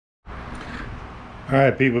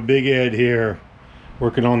Alright people, Big Ed here,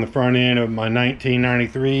 working on the front end of my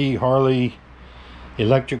 1993 Harley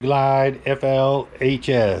ELECTRAGLIDE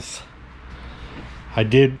FLHS. I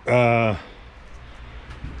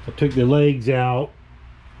took the legs out.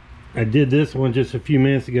 I did this one just a few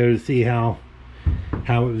minutes ago to see how it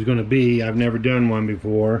was going to be. I've never done one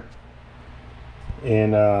before.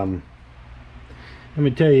 And let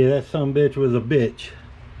me tell you, that sumbitch was a bitch.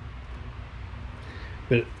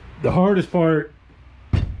 But the hardest part,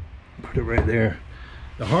 put it right there,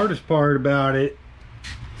 the hardest part about it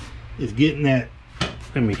is getting that,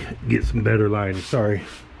 let me get some better lighting, sorry,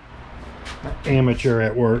 amateur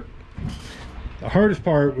at work. The hardest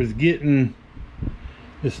part was getting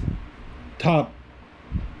this top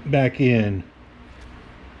back in,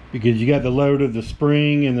 because you got the load of the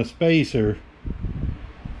spring and the spacer.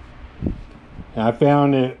 I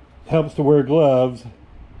found it helps to wear gloves.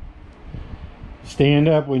 Stand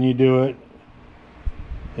up when you do it.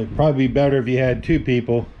 It'd probably be better if you had two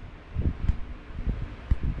people.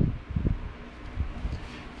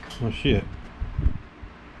 Oh shit.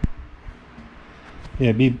 Yeah,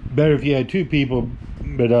 it'd be better if you had two people,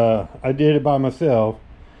 but I did it by myself.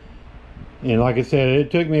 And like I said, it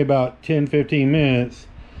took me about 10-15 minutes.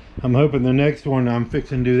 I'm hoping the next one, I'm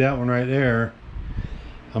fixing to do that one right there.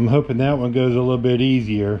 I'm hoping that one goes a little bit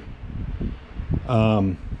easier.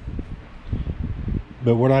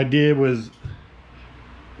 But what I did was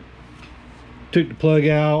took the plug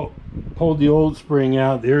out, pulled the old spring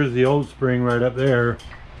out. There's the old spring right up there.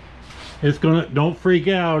 It's gonna, don't freak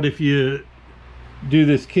out if you do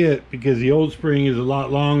this kit, because the old spring is a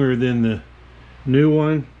lot longer than the new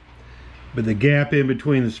one, but the gap in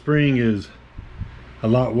between the spring is a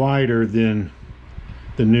lot wider than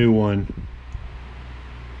the new one.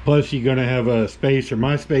 Plus you're gonna have a spacer.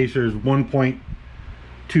 My spacer is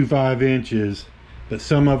 1.25 inches, but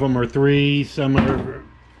some of them are 3, some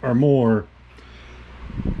are more.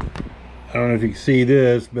 I don't know if you can see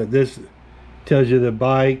this, but this tells you the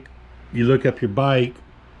bike. You look up your bike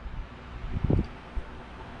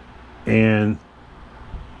and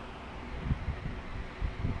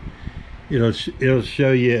it'll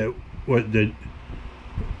show you what to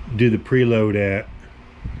do the preload at.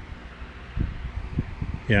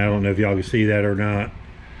 Yeah, I don't know if y'all can see that or not,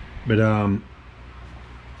 but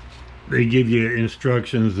they give you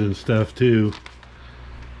instructions and stuff too.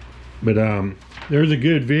 But there's a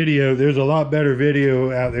good video. There's a lot better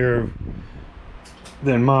video out there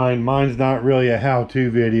than mine. Mine's not really a how-to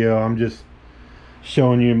video. I'm just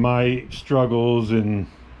showing you my struggles and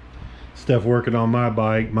stuff working on my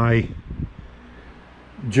bike, my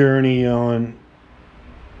journey on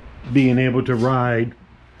being able to ride.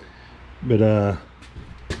 But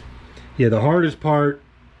yeah, the hardest part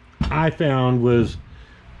I found was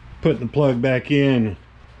putting the plug back in,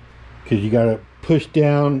 because you got to push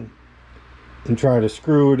down and try to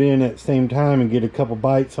screw it in at the same time and get a couple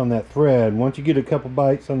bites on that thread. Once you get a couple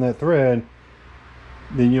bites on that thread,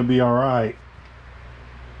 then you'll be all right.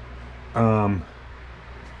 Yeah,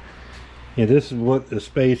 this is what the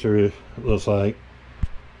spacer looks like.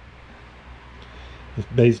 It's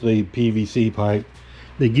basically PVC pipe.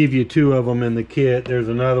 They give you 2 of them in the kit. There's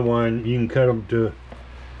another one. You can cut them to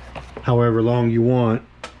however long you want.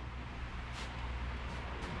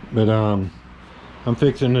 But I'm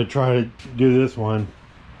fixing to try to do this one.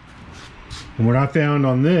 And what I found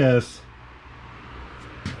on this,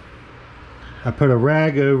 I put a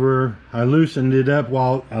rag over, I loosened it up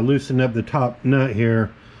while I loosened up the top nut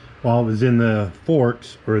here while it was in the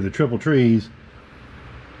forks or the triple trees.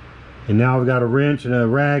 And now I've got a wrench and a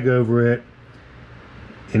rag over it.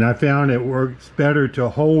 And I found it works better to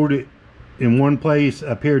hold it in one place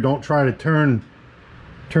up here. Don't try to turn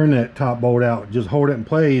that top bolt out. Just hold it in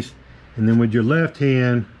place, and then with your left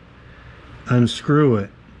hand unscrew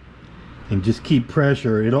it and just keep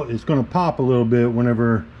pressure. It's going to pop a little bit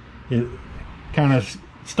whenever. It kind of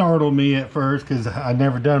startled me at first because I'd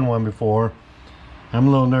never done one before. I'm a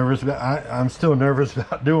little nervous about, I'm still nervous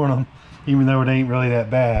about doing them, even though it ain't really that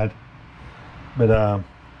bad. But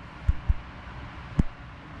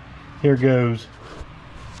here goes.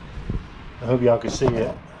 I hope y'all can see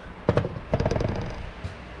it.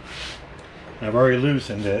 I've already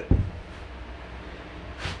loosened it.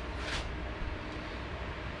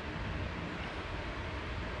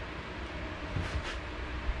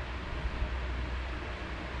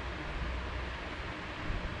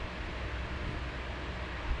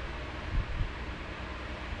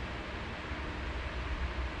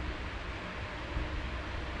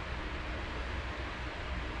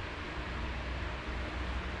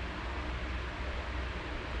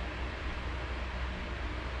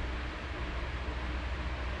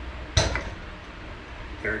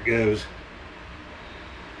 There it goes.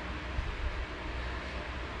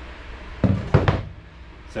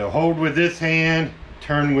 So hold with this hand,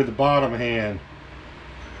 turn with the bottom hand.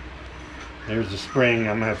 There's the spring.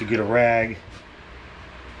 I'm gonna have to get a rag.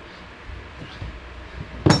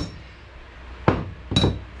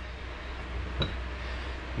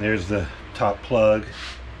 There's the top plug.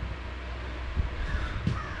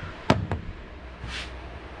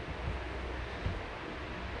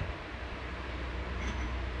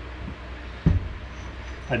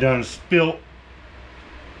 I done spilt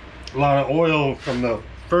a lot of oil from the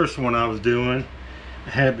first one I was doing. I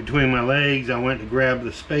had it between my legs. I went to grab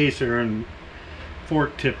the spacer and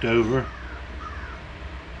fork tipped over.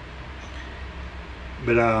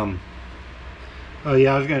 But oh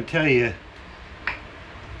yeah, I was gonna tell you.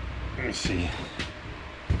 Let me see.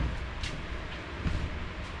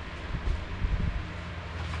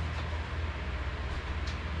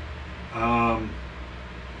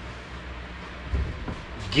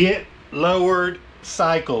 Get Lowered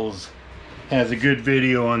Cycles has a good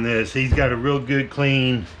video on this. He's got a real good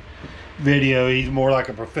clean video. He's more like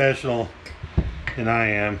a professional than I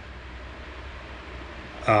am.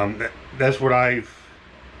 That's what I've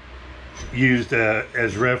used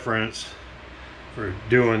as reference for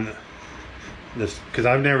doing this, because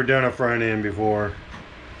I've never done a front end before.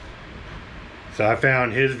 So I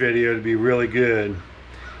found his video to be really good.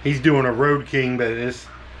 He's doing a Road King, but it's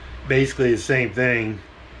basically the same thing.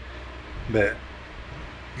 But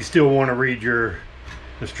you still want to read your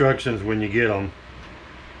instructions when you get them.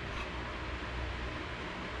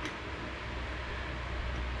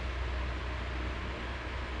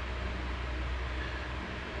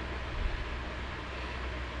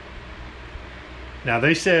 Now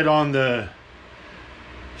they said on the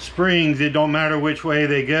springs it don't matter which way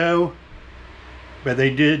they go, but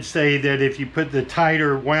they did say that if you put the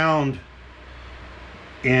tighter wound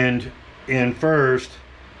end in first,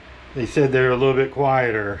 they said they're a little bit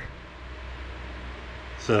quieter.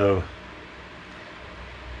 So,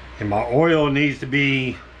 and my oil needs to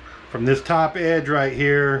be from this top edge right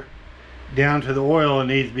here down to the oil. It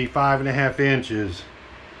needs to be 5.5 inches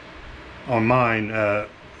on mine,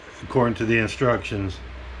 according to the instructions.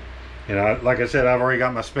 And like I said, I've already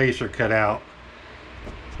got my spacer cut out.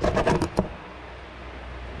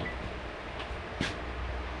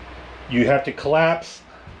 You have to collapse.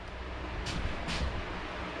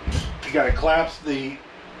 You got to collapse the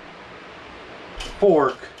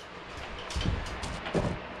fork.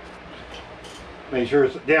 Make sure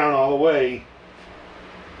it's down all the way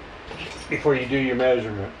before you do your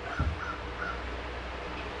measurement.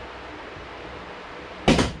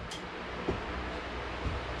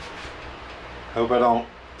 Hope I don't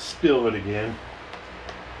spill it again.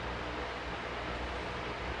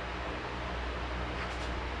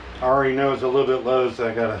 I already know it's a little bit low, so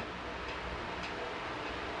I gotta.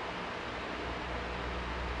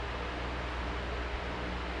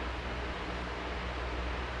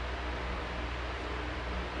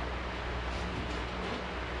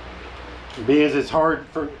 Because it's hard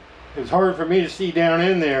for me to see down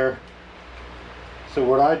in there. So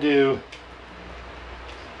what I do,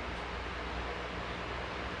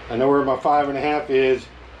 I know where my 5.5 is,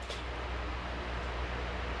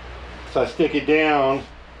 so I stick it down.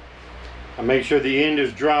 I make sure the end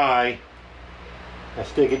is dry. I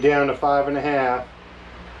stick it down to 5.5,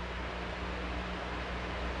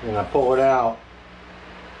 and I pull it out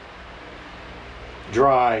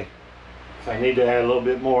dry. So I need to add a little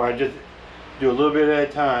bit more. I just do a little bit at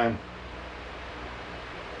a time.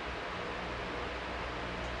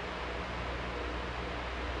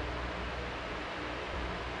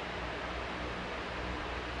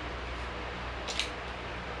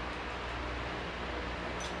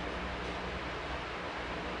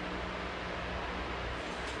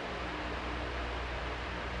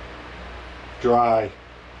 Dry.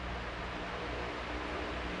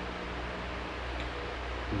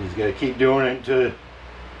 You just got to keep doing it until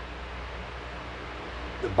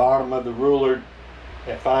the bottom of the ruler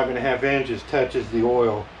at 5.5 inches touches the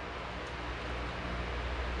oil.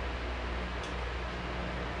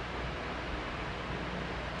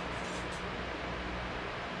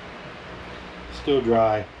 Still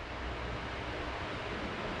dry.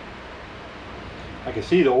 I can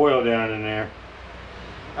see the oil down in there.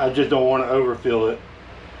 I just don't want to overfill it.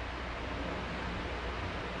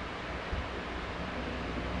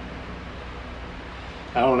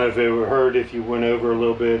 I don't know if it would hurt if you went over a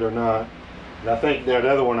little bit or not. And I think that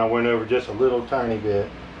other one I went over just a little tiny bit.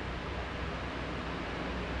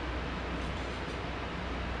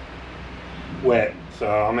 Wet, so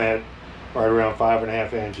I'm at right around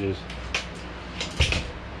 5.5 inches.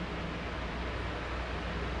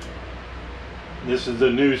 This is the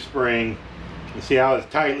new spring. You see how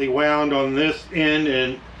it's tightly wound on this end,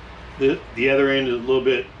 and the other end is a little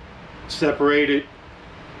bit separated.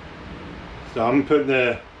 So I'm putting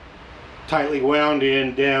the tightly wound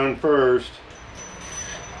end down first.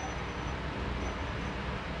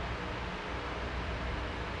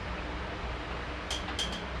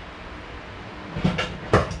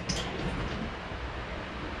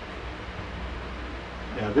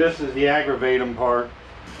 Now this is the aggravating part.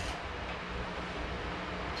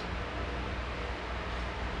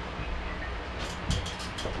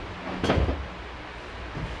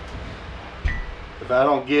 If I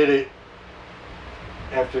don't get it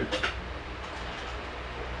after, if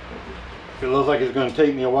it looks like it's going to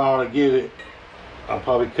take me a while to get it, I'll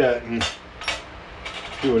probably cut and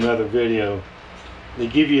do another video. They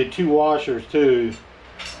give you 2 washers too.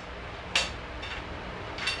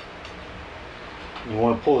 You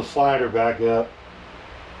want to pull the slider back up.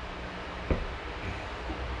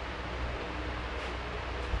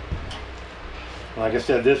 Like I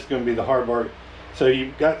said, this is going to be the hard part. So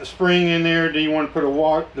you've got the spring in there. Do you want to put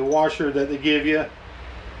the washer that they give you,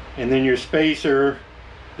 and then your spacer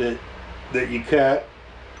that you cut.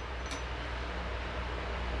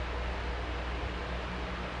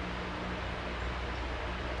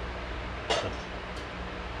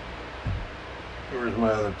 Where's my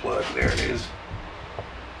other plug? There it is.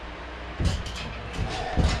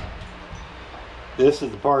 This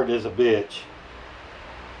is the part that's a bitch.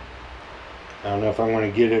 I don't know if I'm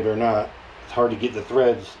going to get it or not. It's hard to get the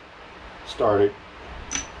threads started.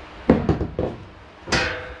 And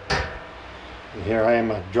here I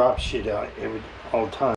am, I drop shit out all the time.